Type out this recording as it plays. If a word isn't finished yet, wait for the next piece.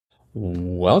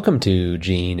Welcome to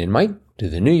Gene and Mike to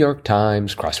the New York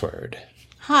Times crossword.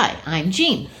 Hi, I'm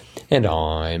Jean. And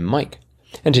I'm Mike.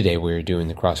 And today we're doing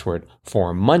the crossword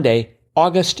for Monday,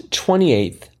 August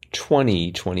 28th,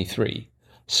 2023.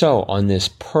 So on this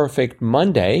perfect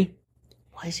Monday...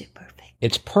 Why is it perfect?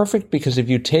 It's perfect because if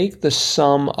you take the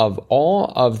sum of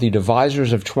all of the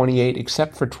divisors of 28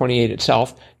 except for 28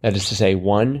 itself, that is to say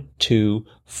 1, 2,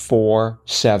 4,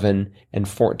 7, and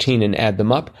 14, and add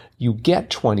them up, you get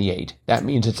 28. That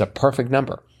means it's a perfect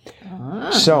number.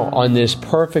 So on this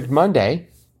perfect Monday,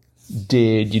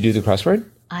 did you do the crossword?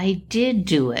 I did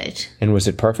do it. And was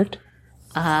it perfect?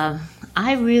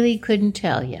 I really couldn't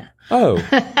tell you. Oh.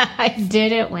 I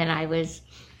did it when I was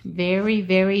very,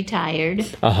 very tired.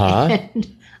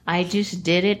 And I just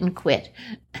did it and quit.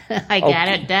 I got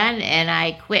it done and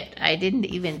I quit. I didn't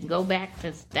even go back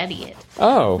to study it.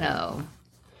 Oh. No.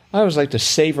 I always like to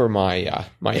savor my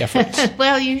my efforts.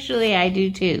 Well, usually I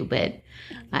do too, but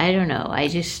I don't know. I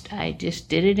just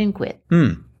did it and quit.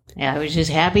 I was just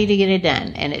happy to get it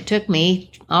done. And it took me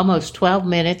almost 12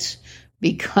 minutes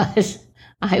because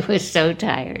I was so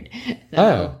tired.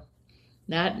 So,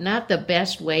 Not the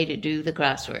best way to do the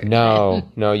crossword. No,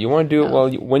 you want to do it well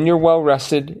when you're well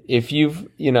rested. If you've,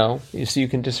 so you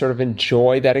can just sort of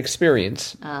enjoy that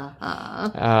experience.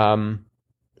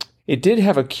 It did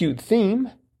have a cute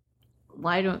theme.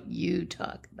 Why don't you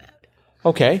talk about it?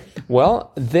 Okay.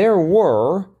 Well, there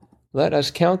were, let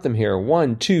us count them here,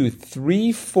 1, 2,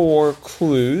 3, 4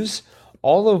 clues,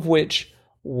 all of which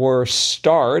were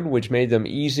starred, which made them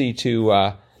easy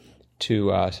to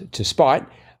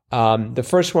spot. The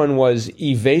first one was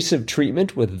evasive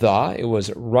treatment with the. It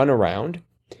was run around.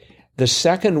 The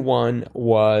second one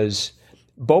was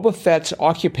Boba Fett's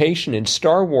occupation in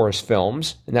Star Wars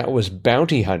films, and that was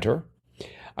bounty hunter.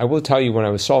 I will tell you, when I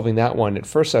was solving that one, at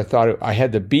first I thought I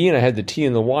had the B and I had the T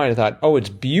and the Y, and I thought, oh, it's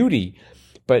beauty.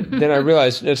 But then I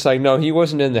realized it's like, no, he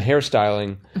wasn't in the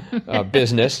hairstyling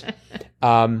business.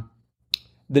 The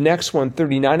next one,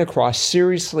 39 across,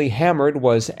 seriously hammered,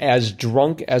 was as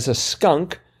drunk as a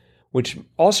skunk, which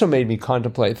also made me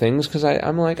contemplate things because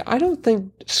I'm like, I don't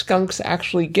think skunks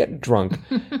actually get drunk.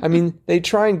 I mean, they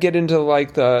try and get into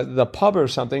like the pub or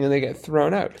something and they get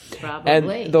thrown out. Probably.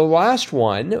 And the last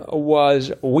one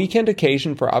was weekend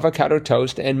occasion for avocado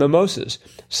toast and mimosas,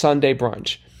 Sunday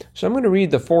brunch. So I'm going to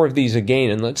read the 4 of these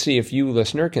again and let's see if you,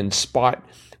 listener, can spot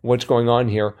what's going on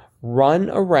here. Run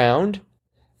around,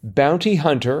 bounty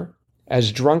hunter,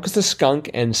 as drunk as a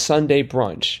skunk, and Sunday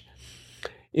brunch.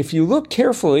 If you look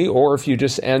carefully, or if you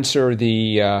just answer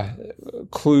the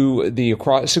clue, the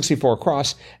 64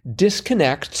 across,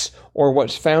 disconnects, or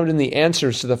what's found in the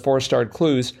answers to the 4-starred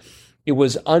clues, it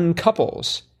was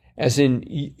uncouples, as in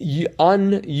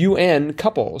un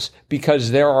couples,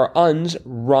 because there are uns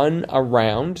run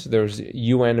around. There's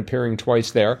un appearing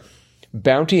twice there.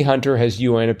 Bounty hunter has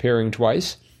un appearing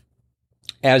twice,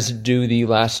 as do the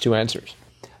last 2 answers.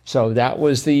 So that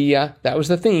was the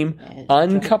theme,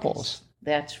 uncouples.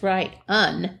 That's right.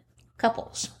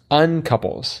 Uncouples.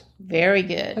 Uncouples. Very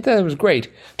good. I thought that was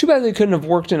great. Too bad they couldn't have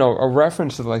worked in a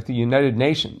reference to like the United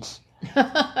Nations.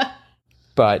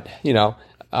 But,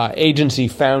 agency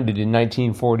founded in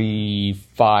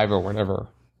 1945 or whatever.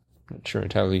 Not sure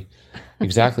entirely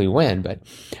exactly when, but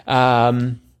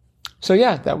so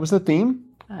yeah, that was the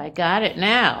theme. I got it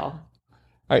now.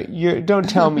 All right, don't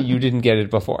tell me you didn't get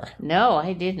it before. No,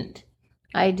 I didn't.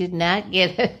 I did not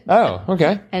get it. Oh,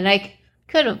 okay. And I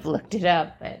could have looked it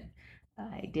up, but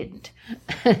I didn't.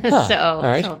 All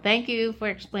right. So thank you for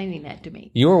explaining that to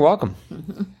me. You are welcome.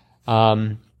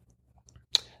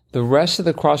 The rest of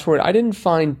the crossword I didn't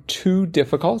find too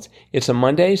difficult. It's a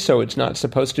Monday, so it's not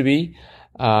supposed to be.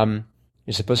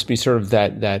 It's supposed to be sort of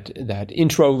that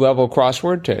intro level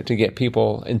crossword to get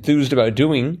people enthused about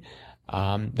doing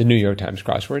the New York Times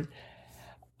crossword.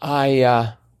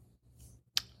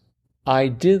 I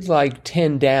did like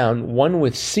 10 down, one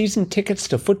with season tickets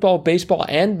to football, baseball,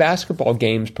 and basketball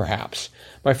games, perhaps.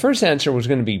 My first answer was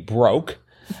going to be broke,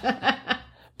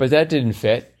 but that didn't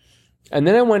fit. And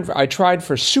then I tried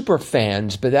for super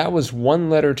fans, but that was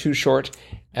 1 letter too short.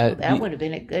 That would have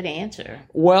been a good answer.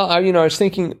 Well, I was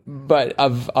thinking, but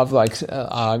of like,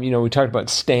 we talked about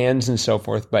stands and so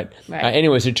forth, but right.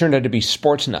 Anyways, it turned out to be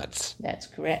sports nuts. That's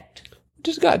correct.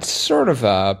 Just got sort of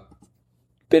a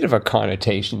bit of a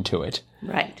connotation to it.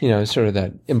 Right. Sort of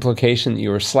that implication that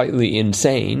you were slightly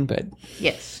insane, but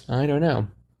yes. I don't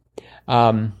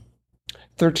know.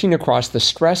 13 across, the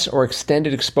stress or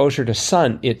extended exposure to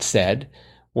sun, it said,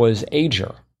 was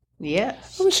ager.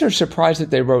 Yes. I was sort of surprised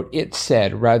that they wrote it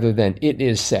said rather than it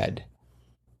is said.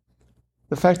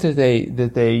 The fact that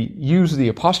they use the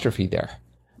apostrophe there.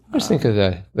 I just think of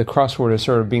the crossword as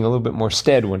sort of being a little bit more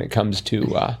stead when it comes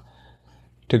to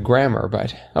grammar,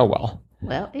 but oh well.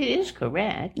 Well, it is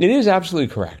correct. It is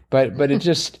absolutely correct, but it's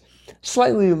just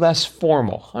slightly less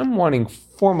formal. I'm wanting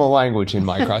formal language in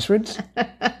my crosswords.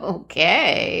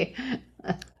 Okay.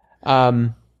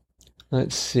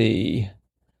 Let's see.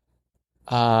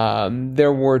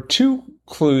 There were two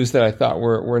clues that I thought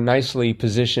were nicely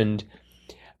positioned.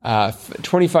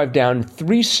 25 down,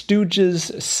 Three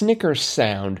Stooges Snickers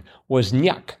sound was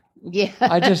nyuk. Yeah.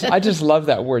 I just love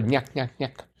that word, nyuk, nyuk,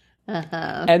 nyuk.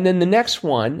 Uh-huh. And then the next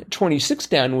one, 26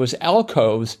 down, was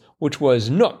alcoves, which was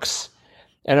nooks.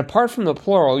 And apart from the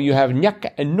plural, you have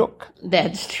nyuk and nook.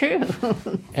 That's true.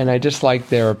 And I just like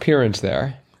their appearance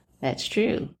there. That's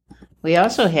true. We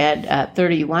also had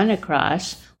 31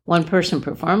 across, one-person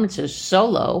performances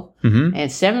solo,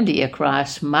 and 70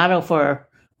 across, motto for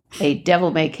a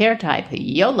devil-may-care type,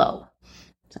 YOLO.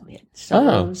 So we had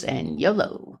solos and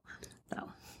YOLO. So.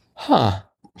 Huh.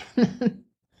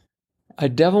 A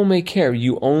devil may care.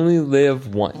 You only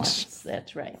live once.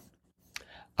 That's right.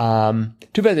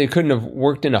 Too bad they couldn't have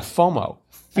worked in a FOMO,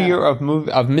 fear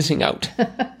of missing out.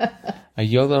 A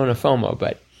YOLO and a FOMO,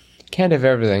 but can't have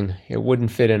everything. It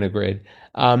wouldn't fit in a grid.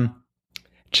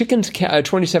 Chicken's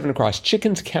 27 across.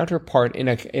 Chicken's counterpart in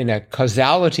a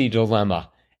causality dilemma.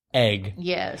 Egg.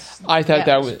 Yes. I thought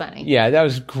that was funny. Yeah, that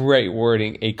was great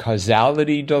wording. A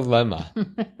causality dilemma.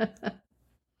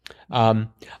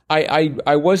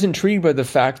 I was intrigued by the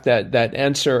fact that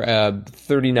answer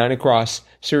 39 across,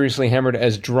 seriously hammered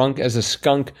as drunk as a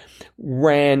skunk,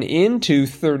 ran into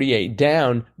 38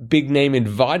 down, big name in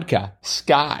vodka,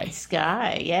 Sky.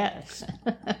 Sky, yes.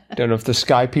 Don't know if the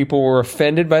Sky people were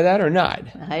offended by that or not.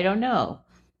 I don't know.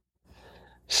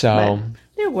 So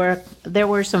but there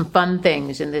were some fun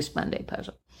things in this Monday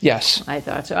puzzle. yes. I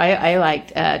thought so. I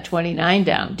liked 29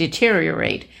 down,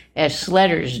 deteriorate as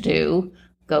sledders do.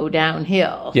 Go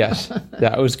downhill. Yes,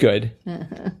 that was good.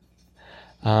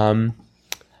 I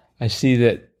see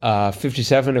that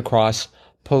 57 across,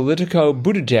 Politico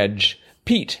Buttigieg,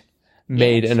 Pete,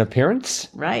 made an appearance.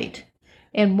 Right.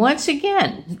 And once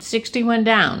again, 61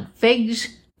 down, figs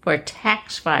for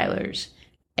tax filers,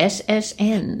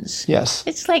 SSNs. Yes.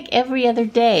 It's like every other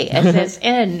day,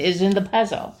 SSN is in the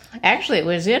puzzle. Actually, it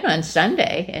was in on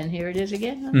Sunday, and here it is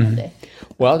again on Monday.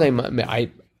 Well,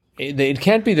 it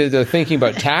can't be that they're thinking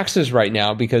about taxes right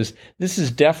now, because this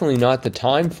is definitely not the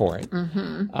time for it.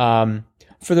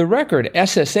 For the record,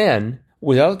 SSN,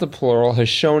 without the plural, has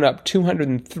shown up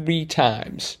 203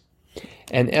 times.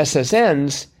 And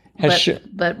SSNs has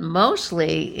but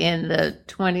mostly in the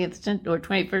 20th or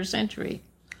 21st century.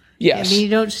 Yes. I mean, you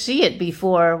don't see it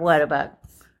before, about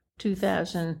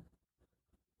 2000?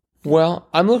 Well,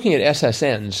 I'm looking at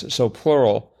SSNs, so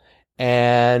plural,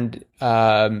 and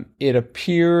it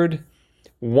appeared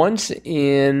once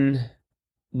in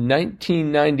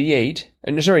 1988,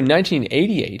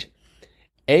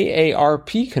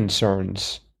 AARP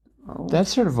concerns. Oh.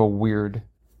 That's sort of a weird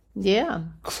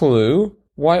clue.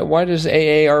 Why does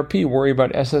AARP worry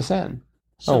about SSN?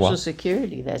 Social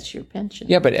Security, that's your pension.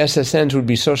 Yeah, but SSNs would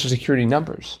be Social Security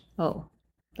numbers. Oh,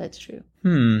 that's true.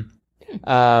 So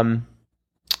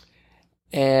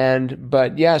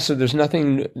there's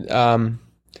nothing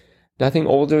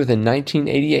older than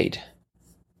 1988.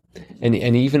 And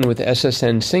even with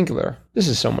SSN singular, this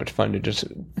is so much fun to just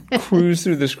cruise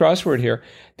through this crossword here.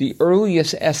 The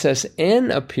earliest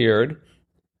SSN appeared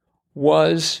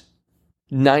was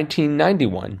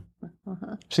 1991.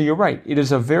 So you're right. It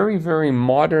is a very, very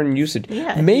modern usage.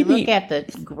 Yeah, maybe look at the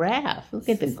graph. Look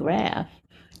at the graph,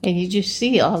 and you just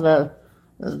see all the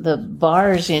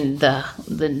bars in the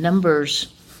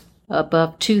numbers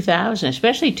above 2000,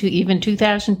 especially even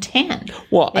 2010.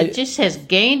 Well, it just has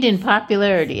gained in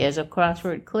popularity as a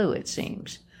crossword clue, it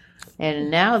seems.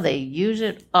 And now they use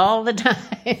it all the time.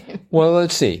 Well,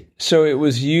 let's see. So it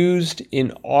was used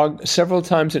several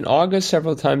times in August,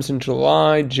 several times in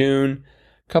July, June,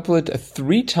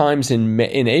 3 times in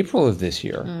April of this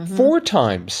year, 4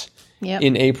 times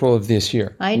in April of this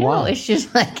year. I know. Wow. It's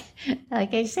just like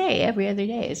I say, every other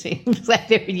day it seems like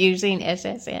they're using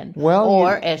SSN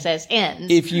or SSNs.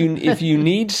 If you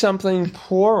need something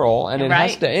plural and it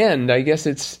has to end, I guess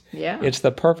it's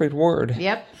the perfect word.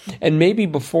 Yep. And maybe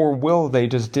before will they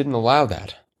just didn't allow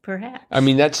that. Perhaps. I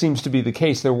mean, that seems to be the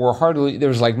case. There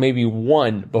was like maybe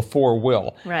one before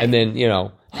will, and then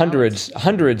hundreds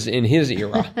in his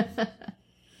era.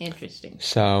 Interesting.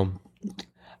 So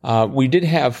we did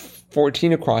have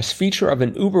 14 across. Feature of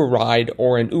an Uber ride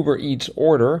or an Uber Eats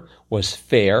order was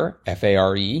fare,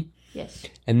 F-A-R-E. Yes.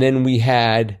 And then we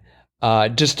had,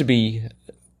 just to be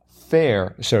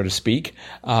fare, so to speak.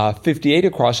 58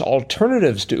 across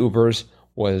alternatives to Ubers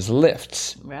was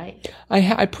Lyfts. Right.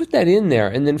 I put that in there,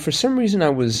 and then for some reason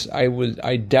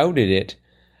I doubted it,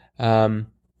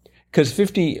 because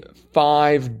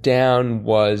 55 down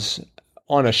was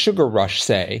on a sugar rush,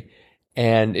 say,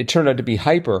 and it turned out to be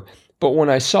hyper. But when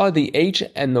I saw the H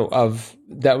and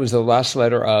that was the last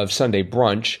letter of Sunday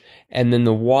brunch, and then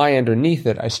the Y underneath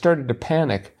it, I started to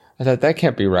panic. I thought that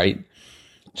can't be right,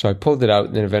 so I pulled it out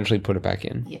and then eventually put it back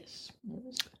in. Yes,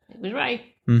 it was right.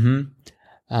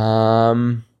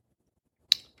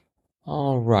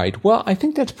 All right. Well, I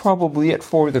think that's probably it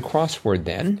for the crossword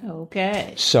then.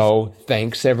 Okay. So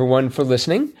thanks, everyone, for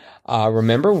listening.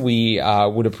 Remember, we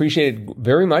would appreciate it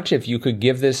very much if you could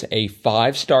give this a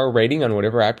 5-star rating on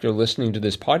whatever app you're listening to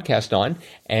this podcast on,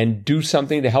 and do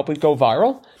something to help it go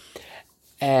viral.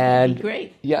 And That'd be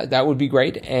great. Yeah, that would be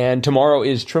great. And tomorrow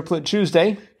is Triplet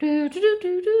Tuesday.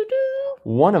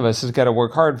 One of us has got to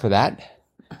work hard for that.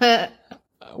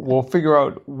 We'll figure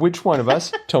out which one of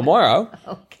us tomorrow.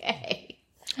 Okay.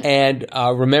 And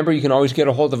remember, you can always get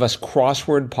a hold of us,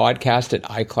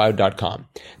 crosswordpodcast@icloud.com.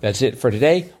 That's it for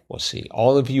today. We'll see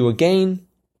all of you again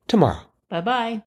tomorrow. Bye-bye.